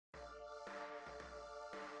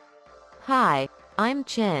Hi, I'm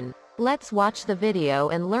Chin. Let's watch the video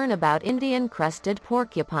and learn about Indian crested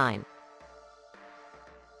porcupine.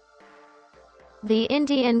 The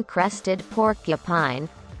Indian crested porcupine,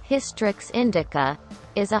 Hystrix indica,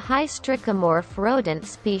 is a hystricomorph rodent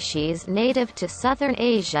species native to southern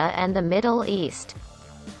Asia and the Middle East.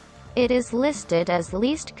 It is listed as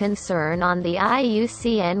least concern on the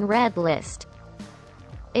IUCN Red List.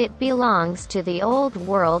 It belongs to the Old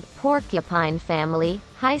World porcupine family,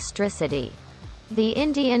 Hystricidae. The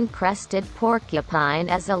Indian crested porcupine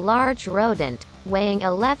is a large rodent, weighing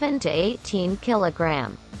 11 to 18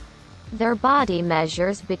 kg. Their body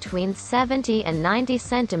measures between 70 and 90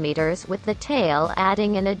 cm, with the tail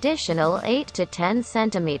adding an additional 8 to 10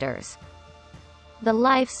 cm. The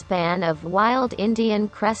lifespan of wild Indian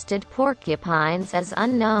crested porcupines is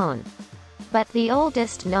unknown, but the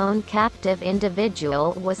oldest known captive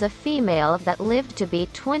individual was a female that lived to be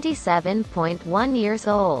 27.1 years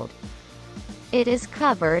old. It is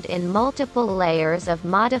covered in multiple layers of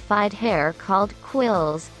modified hair called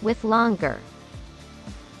quills, with longer,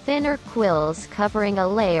 thinner quills covering a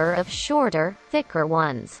layer of shorter, thicker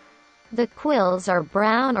ones. The quills are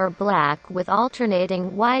brown or black with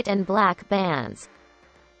alternating white and black bands.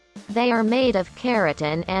 They are made of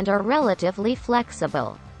keratin and are relatively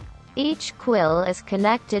flexible. Each quill is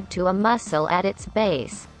connected to a muscle at its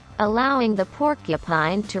base, allowing the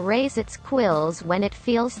porcupine to raise its quills when it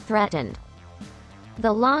feels threatened.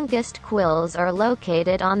 The longest quills are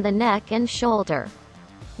located on the neck and shoulder,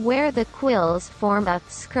 where the quills form a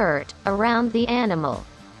skirt around the animal.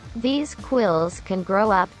 These quills can grow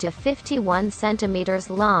up to 51 cm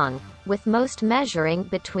long, with most measuring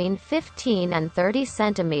between 15 and 30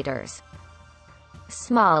 cm.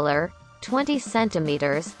 Smaller, 20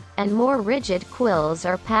 cm, and more rigid quills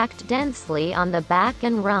are packed densely on the back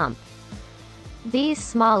and rump. These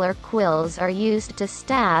smaller quills are used to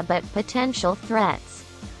stab at potential threats.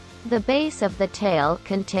 The base of the tail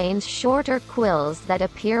contains shorter quills that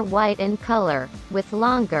appear white in color, with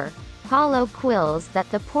longer, hollow quills that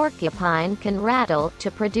the porcupine can rattle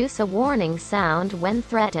to produce a warning sound when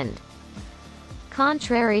threatened.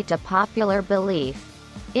 Contrary to popular belief,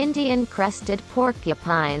 Indian crested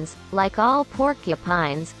porcupines, like all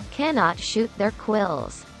porcupines, cannot shoot their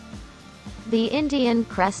quills. The Indian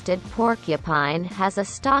crested porcupine has a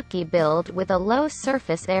stocky build with a low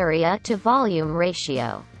surface area to volume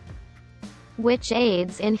ratio, which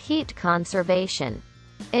aids in heat conservation.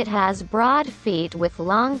 It has broad feet with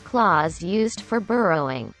long claws used for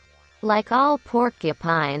burrowing. Like all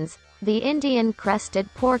porcupines, the Indian crested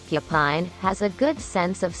porcupine has a good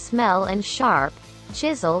sense of smell and sharp,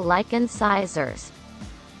 chisel-like incisors.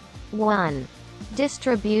 1.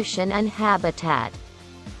 Distribution and habitat.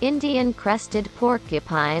 Indian crested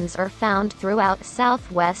porcupines are found throughout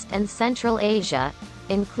Southwest and Central Asia,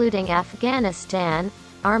 including Afghanistan,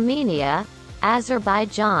 Armenia,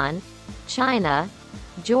 Azerbaijan, China,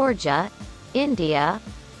 Georgia, India,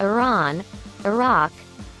 Iran, Iraq,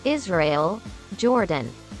 Israel, Jordan,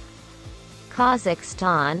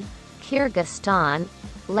 Kazakhstan, Kyrgyzstan,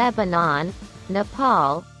 Lebanon,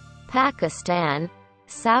 Nepal, Pakistan,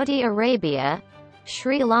 Saudi Arabia,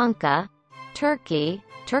 Sri Lanka, Turkey,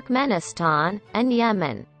 Turkmenistan, and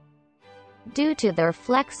Yemen. Due to their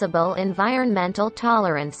flexible environmental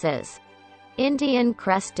tolerances, Indian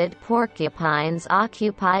crested porcupines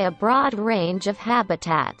occupy a broad range of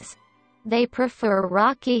habitats. They prefer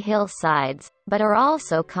rocky hillsides, but are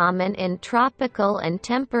also common in tropical and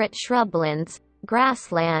temperate shrublands,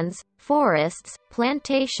 grasslands, forests,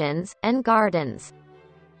 plantations, and gardens.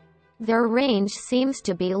 Their range seems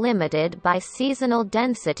to be limited by seasonal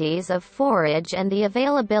densities of forage and the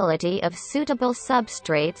availability of suitable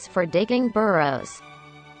substrates for digging burrows.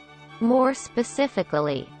 More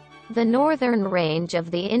specifically, the northern range of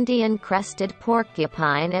the Indian crested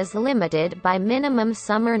porcupine is limited by minimum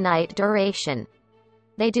summer night duration.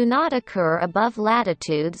 They do not occur above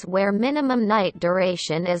latitudes where minimum night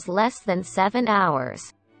duration is less than 7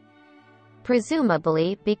 hours,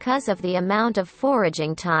 presumably because of the amount of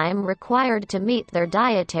foraging time required to meet their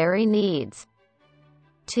dietary needs.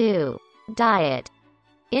 2. Diet.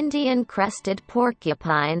 Indian crested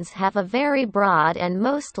porcupines have a very broad and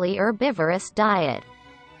mostly herbivorous diet.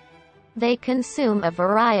 They consume a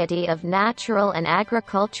variety of natural and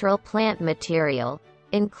agricultural plant material,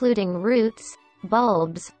 including roots,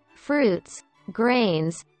 bulbs, fruits,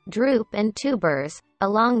 grains, drupe and tubers,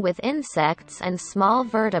 along with insects and small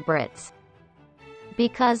vertebrates.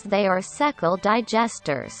 Because they are cecal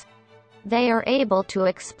digesters, they are able to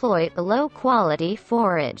exploit low-quality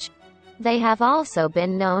forage. They have also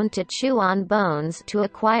been known to chew on bones to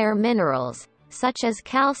acquire minerals, such as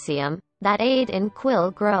calcium, that aid in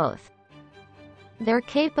quill growth. Their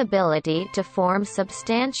capability to form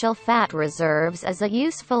substantial fat reserves is a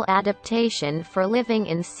useful adaptation for living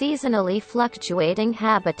in seasonally fluctuating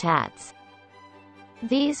habitats.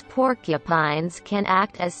 These porcupines can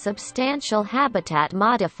act as substantial habitat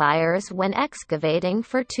modifiers when excavating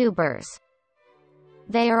for tubers.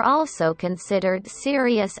 They are also considered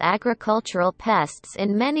serious agricultural pests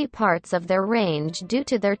in many parts of their range due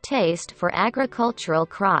to their taste for agricultural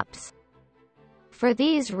crops. For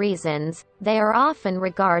these reasons, they are often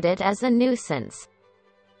regarded as a nuisance.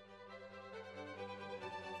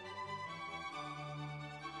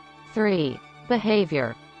 3.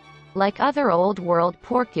 Behavior. Like other Old World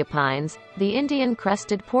porcupines, the Indian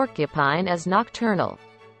crested porcupine is nocturnal.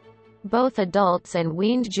 Both adults and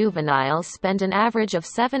weaned juveniles spend an average of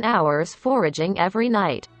 7 hours foraging every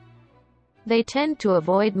night. They tend to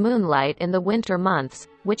avoid moonlight in the winter months,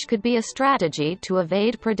 which could be a strategy to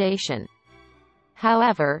evade predation.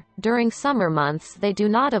 However, during summer months they do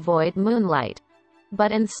not avoid moonlight,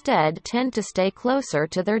 but instead tend to stay closer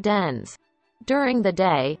to their dens. During the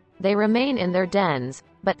day, they remain in their dens,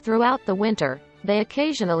 but throughout the winter, they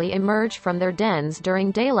occasionally emerge from their dens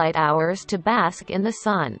during daylight hours to bask in the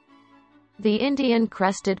sun. The Indian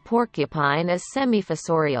crested porcupine is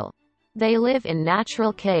semifossorial. They live in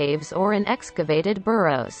natural caves or in excavated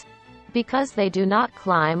burrows. Because they do not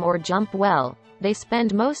climb or jump well, they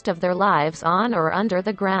spend most of their lives on or under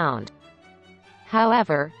the ground.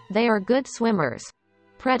 However, they are good swimmers.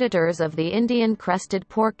 Predators of the Indian crested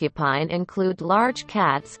porcupine include large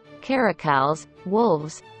cats, caracals,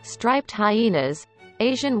 wolves, striped hyenas,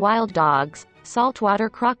 Asian wild dogs, saltwater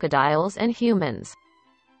crocodiles and humans.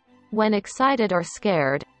 When excited or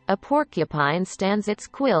scared, a porcupine stands its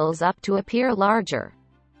quills up to appear larger.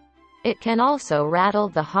 It can also rattle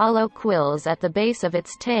the hollow quills at the base of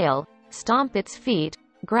its tail, stomp its feet,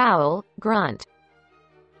 growl, grunt,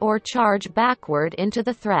 or charge backward into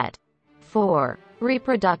the threat. 4.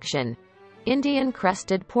 Reproduction. Indian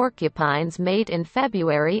crested porcupines mate in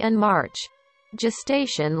February and March.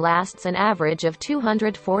 Gestation lasts an average of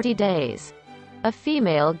 240 days. A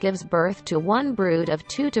female gives birth to one brood of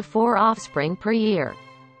 2 to 4 offspring per year.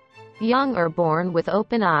 Young are born with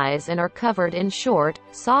open eyes and are covered in short,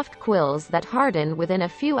 soft quills that harden within a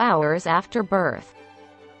few hours after birth.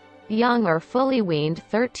 Young are fully weaned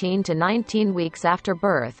 13 to 19 weeks after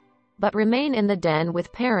birth, but remain in the den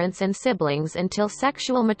with parents and siblings until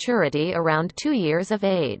sexual maturity around 2 years of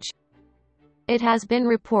age. It has been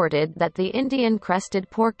reported that the Indian crested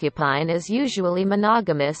porcupine is usually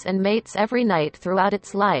monogamous and mates every night throughout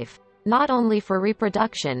its life, not only for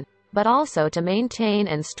reproduction, but also to maintain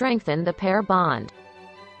and strengthen the pair bond.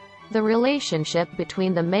 The relationship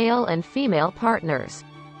between the male and female partners.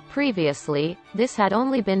 Previously, this had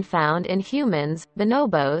only been found in humans,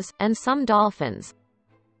 bonobos, and some dolphins.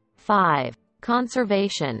 5.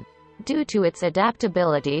 Conservation. Due to its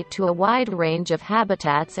adaptability to a wide range of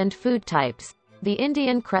habitats and food types, the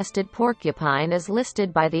Indian crested porcupine is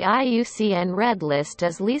listed by the IUCN Red List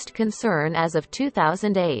as least concern as of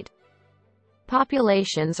 2008.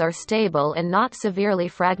 Populations are stable and not severely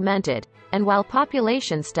fragmented, and while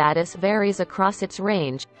population status varies across its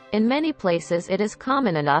range, in many places it is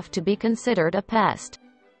common enough to be considered a pest.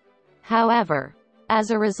 However,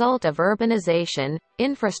 as a result of urbanization,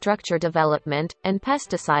 infrastructure development, and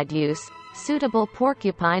pesticide use, suitable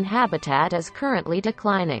porcupine habitat is currently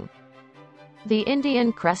declining. The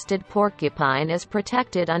Indian crested porcupine is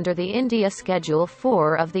protected under the India Schedule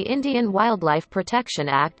 4 of the Indian Wildlife Protection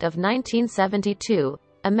Act of 1972,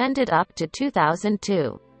 amended up to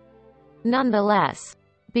 2002. Nonetheless,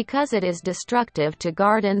 because it is destructive to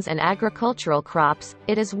gardens and agricultural crops,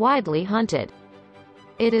 it is widely hunted.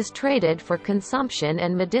 It is traded for consumption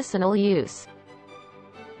and medicinal use.